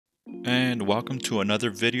And welcome to another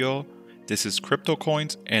video. This is Crypto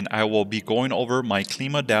Coins, and I will be going over my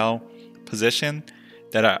KLIMA DAO position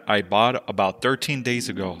that I bought about 13 days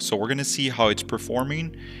ago. So we're going to see how it's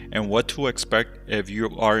performing and what to expect if you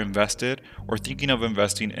are invested or thinking of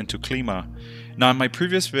investing into KLIMA. Now, in my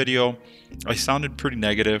previous video, I sounded pretty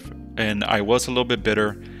negative and I was a little bit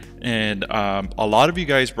bitter, and a lot of you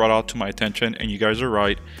guys brought out to my attention, and you guys are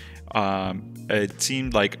right. It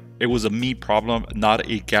seemed like it was a me problem, not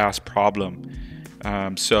a gas problem.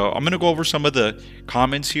 So I'm going to go over some of the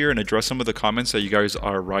comments here and address some of the comments that you guys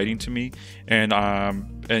are writing to me.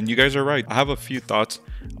 And you guys are right. I have a few thoughts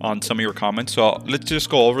on some of your comments. So let's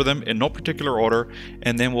just go over them in no particular order,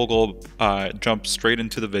 and then we'll go jump straight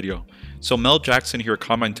into the video. So Mel Jackson here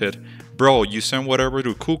commented, "Bro, you send whatever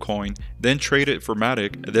to KuCoin, then trade it for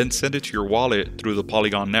Matic, then send it to your wallet through the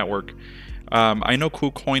Polygon network. I know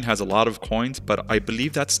KuCoin has a lot of coins, but I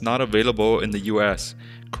believe that's not available in the US.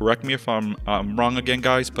 Correct me if I'm wrong again,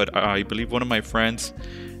 guys, but I believe one of my friends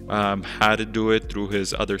had to do it through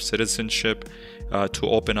his other citizenship to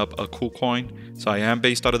open up a KuCoin. So I am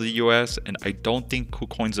based out of the US, and I don't think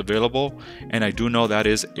KuCoin's available, and I do know that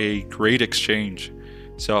is a great exchange.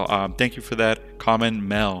 So thank you for that comment,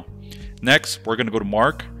 Mel. Next, we're going to go to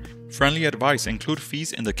Mark. Friendly advice: include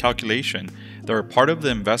fees in the calculation. They're part of the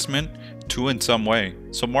investment too in some way.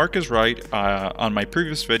 So Mark is right. On my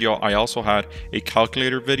previous video, I also had a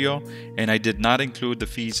calculator video, and I did not include the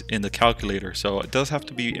fees in the calculator. So it does have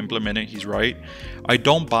to be implemented. He's right. I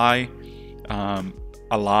don't buy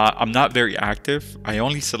a lot. I'm not very active. I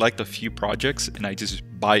only select a few projects and I just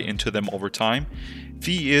buy into them over time.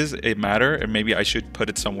 Fee is a matter, and maybe I should put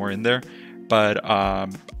it somewhere in there. But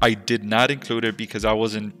I did not include it because I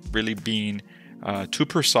wasn't really being too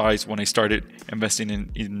precise when I started investing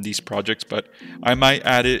in these projects, but I might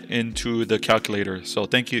add it into the calculator. So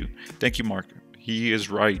thank you, Mark. He is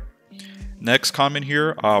right. Next comment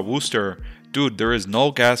here, Wooster. Dude, there is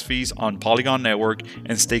no gas fees on Polygon network,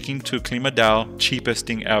 and staking to KLIMA DAO, cheapest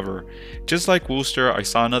thing ever. Just like Wooster, I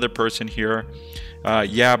saw another person here.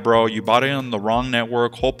 Yeah, bro, you bought it on the wrong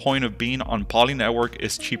network. Whole point of being on Poly network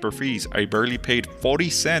is cheaper fees. I barely paid 40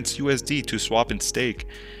 cents USD to swap and stake.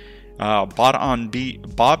 Bought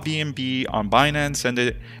BNB on Binance,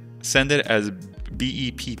 send it as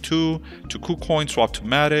BEP2 to KuCoin, swap to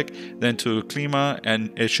Matic, then to KLIMA,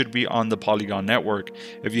 and it should be on the Polygon network.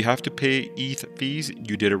 If you have to pay ETH fees,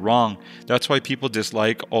 you did it wrong. That's why people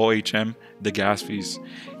dislike OHM, the gas fees.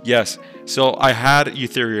 Yes, so I had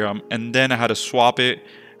Ethereum and then I had to swap it.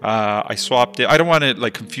 I swapped it. I don't want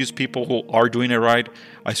to confuse people who are doing it right.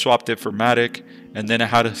 I swapped it for Matic, and then I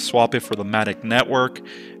had to swap it for the Matic network.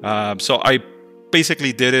 So I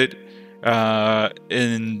basically did it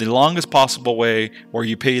in the longest possible way, where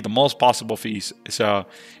you pay the most possible fees. So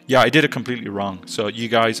yeah, I did it completely wrong. So you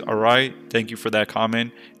guys are right. Thank you for that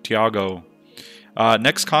comment, Tiago.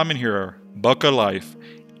 Next comment here, Bucka Life.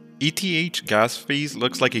 ETH gas fees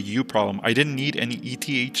looks like a you problem. I didn't need any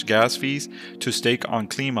ETH gas fees to stake on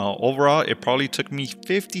KLIMA. Overall, it probably took me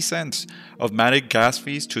 50 cents of Matic gas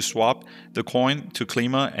fees to swap the coin to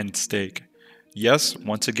KLIMA and stake. Yes,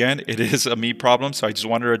 once again, it is a me problem, so I just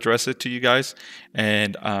wanted to address it to you guys.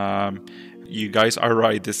 And you guys are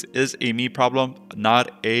right. This is a me problem,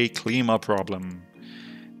 not a KLIMA problem.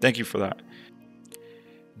 Thank you for that.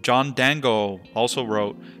 John Dango also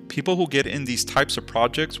wrote, people who get in these types of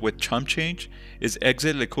projects with chump change is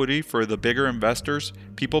exit liquidity for the bigger investors.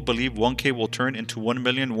 People believe 1K will turn into 1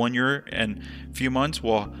 million 1 year, and few months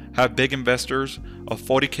will have big investors of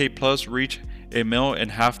 40K plus reach a mil in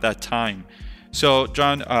half that time. So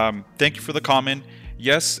John, thank you for the comment.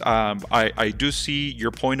 Yes, I do see your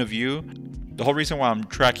point of view. The whole reason why I'm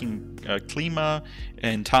tracking KLIMA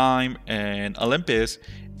and Time and Olympus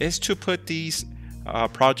is to put these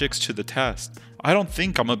projects to the test. I don't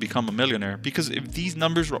think I'm gonna become a millionaire, because if these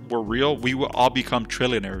numbers were real, we will all become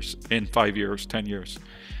trillionaires in 5 years, 10 years.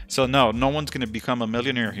 So no one's gonna become a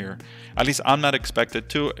millionaire here. At least I'm not expected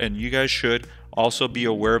to, and you guys should also be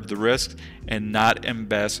aware of the risks and not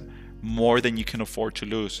invest more than you can afford to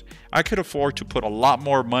lose. I could afford to put a lot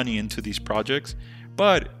more money into these projects,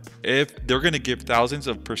 but if they're going to give thousands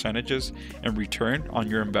of percentages in return on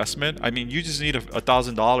your investment, I mean, you just need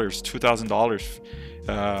 $1,000, $2,000,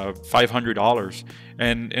 $500,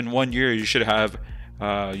 and in 1 year you should have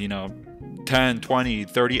 10, 20,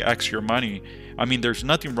 30x your money. I mean, there's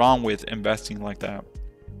nothing wrong with investing like that.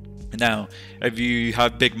 Now, if you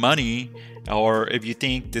have big money, or if you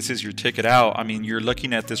think this is your ticket out, I mean, you're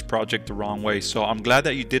looking at this project the wrong way. So I'm glad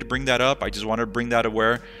that you did bring that up. I just wanted to bring that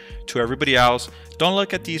aware to everybody else, don't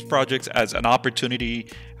look at these projects as an opportunity,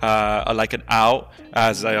 like an out,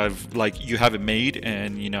 as like you have it made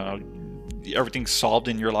and everything's solved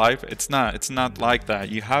in your life. It's not like that.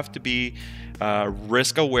 You have to be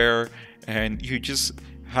risk aware, and you just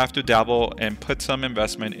have to dabble and put some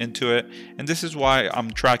investment into it. And this is why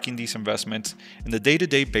I'm tracking these investments in the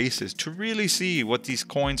day-to-day basis to really see what these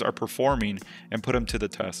coins are performing and put them to the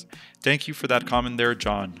test. Thank you for that comment there,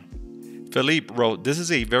 John. Philippe wrote, "This is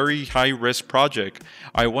a very high-risk project.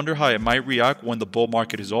 I wonder how it might react when the bull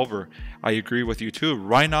market is over." I agree with you too.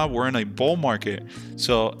 Right now, we're in a bull market.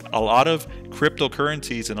 So a lot of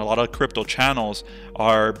cryptocurrencies and a lot of crypto channels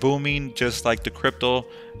are booming, just like the crypto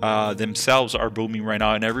themselves are booming right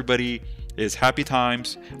now. And everybody is happy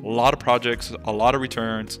times, a lot of projects, a lot of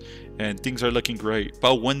returns, and things are looking great.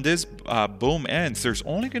 But when this boom ends, there's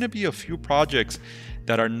only going to be a few projects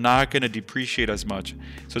that are not going to depreciate as much.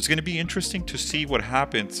 So it's going to be interesting to see what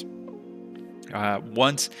happens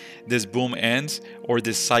once this boom ends or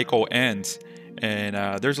this cycle ends. And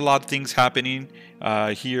there's a lot of things happening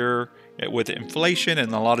here with inflation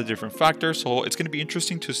and a lot of different factors. So it's going to be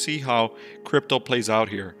interesting to see how crypto plays out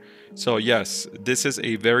here. So yes, this is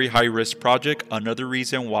a very high risk project. Another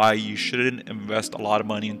reason why you shouldn't invest a lot of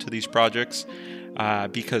money into these projects,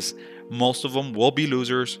 because most of them will be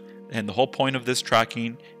losers. And the whole point of this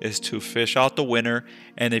tracking is to fish out the winner.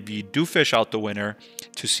 And if you do fish out the winner,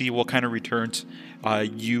 to see what kind of returns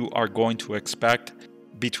you are going to expect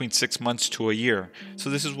between 6 months to a year. So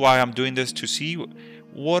this is why I'm doing this, to see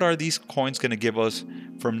what are these coins going to give us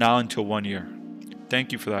from now until 1 year.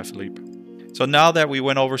 Thank you for that, Philippe. So now that we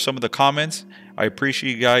went over some of the comments, I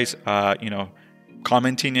appreciate you guys,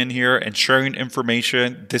 commenting in here and sharing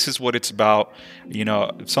information. This is what it's about.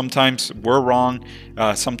 Sometimes we're wrong.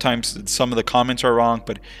 Sometimes some of the comments are wrong,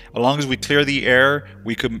 but as long as we clear the air,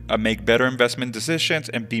 we could make better investment decisions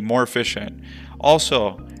and be more efficient.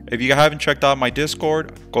 Also, if you haven't checked out my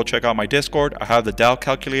Discord, go check out my Discord. I have the DAO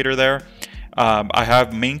calculator there. I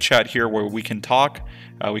have main chat here where we can talk.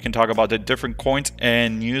 We can talk about the different coins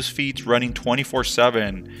and news feeds running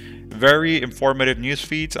 24/7. Very informative news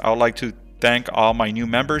feeds. I would like to thank all my new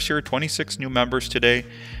members here, 26 new members today.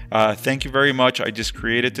 Thank you very much. I just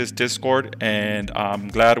created this Discord and I'm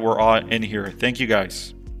glad we're all in here. Thank you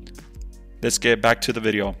guys. Let's get back to the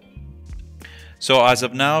video. So as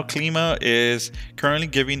of now, KLIMA is currently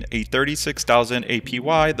giving a 36,000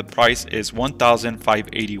 APY. The price is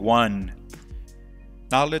 1,581.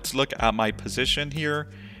 Now let's look at my position here.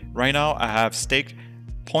 Right now I have staked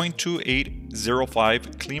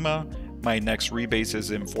 0.2805 KLIMA. My next rebase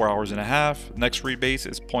is in 4 hours and a half. Next rebase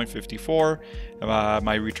is 0.54.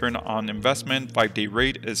 My return on investment 5-day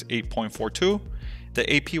rate is 8.42. The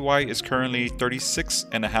APY is currently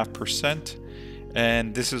 36.5%,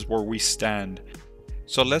 and this is where we stand.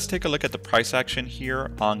 So let's take a look at the price action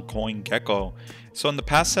here on CoinGecko. So in the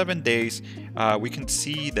past 7 days, we can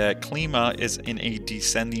see that KLIMA is in a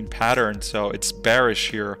descending pattern. So it's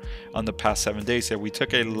bearish here on the past 7 days. If we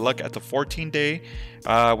took a look at the 14-day,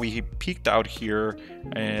 we peaked out here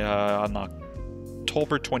on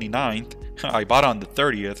October 29th. I bought on the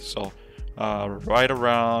 30th, so right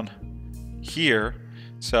around here.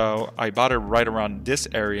 So I bought it right around this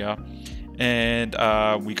area. And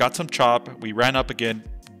we got some chop. We ran up again,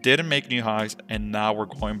 didn't make new highs, and now we're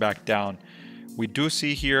going back down. We do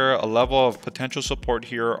see here a level of potential support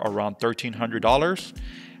here around $1,300.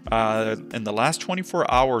 In the last 24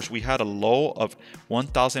 hours, we had a low of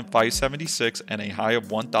 1,576 and a high of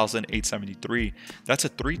 1,873. That's a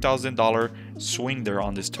 $3,000 swing there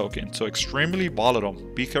on this token. So extremely volatile.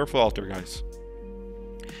 Be careful out there, guys.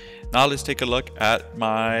 Now let's take a look at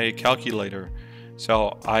my calculator.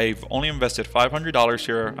 So I've only invested $500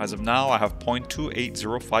 here. As of now, I have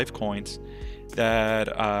 0.2805 coins. That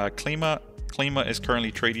KLIMA is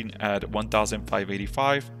currently trading at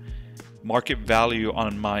 1,585. Market value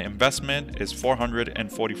on my investment is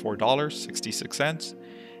 $444.66.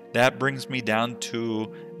 That brings me down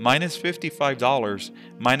to minus $55,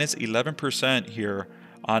 minus 11% here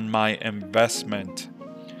on my investment.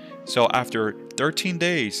 So after 13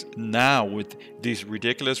 days now with these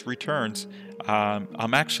ridiculous returns,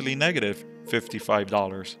 I'm actually negative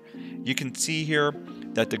 $55. You can see here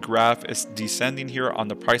that the graph is descending here on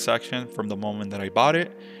the price action from the moment that I bought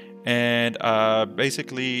it. And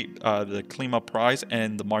basically the KLIMA price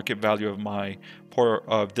and the market value of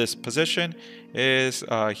this position is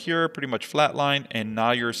here pretty much flatline, and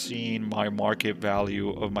now you're seeing my market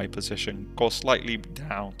value of my position go slightly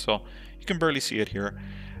down, so you can barely see it here.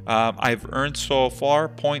 I've earned so far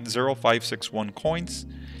 0.0561 coins,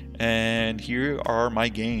 and here are my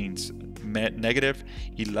gains. Negative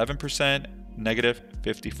 11%, negative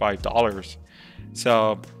 $55.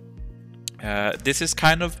 So this is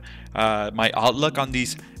kind of my outlook on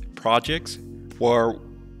these projects, where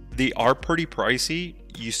they are pretty pricey.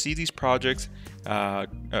 You see these projects at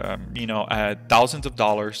thousands of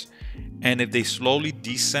dollars, and if they slowly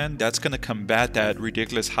descend, that's going to combat that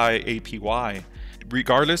ridiculous high APY.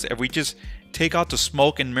 Regardless, if we just take out the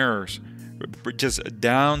smoke and mirrors, just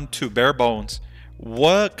down to bare bones,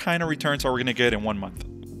 what kind of returns are we going to get in 1 month?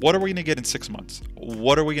 What are we going to get in 6 months?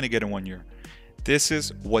 What are we going to get in 1 year? This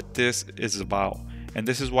is what this is about. And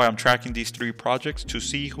this is why I'm tracking these 3 projects, to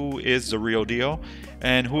see who is the real deal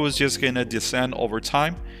and who is just going to descend over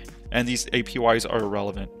time. And these APYs are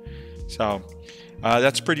irrelevant. So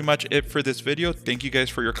that's pretty much it for this video. Thank you guys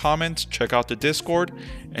for your comments. Check out the Discord,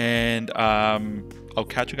 and I'll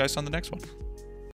catch you guys on the next one.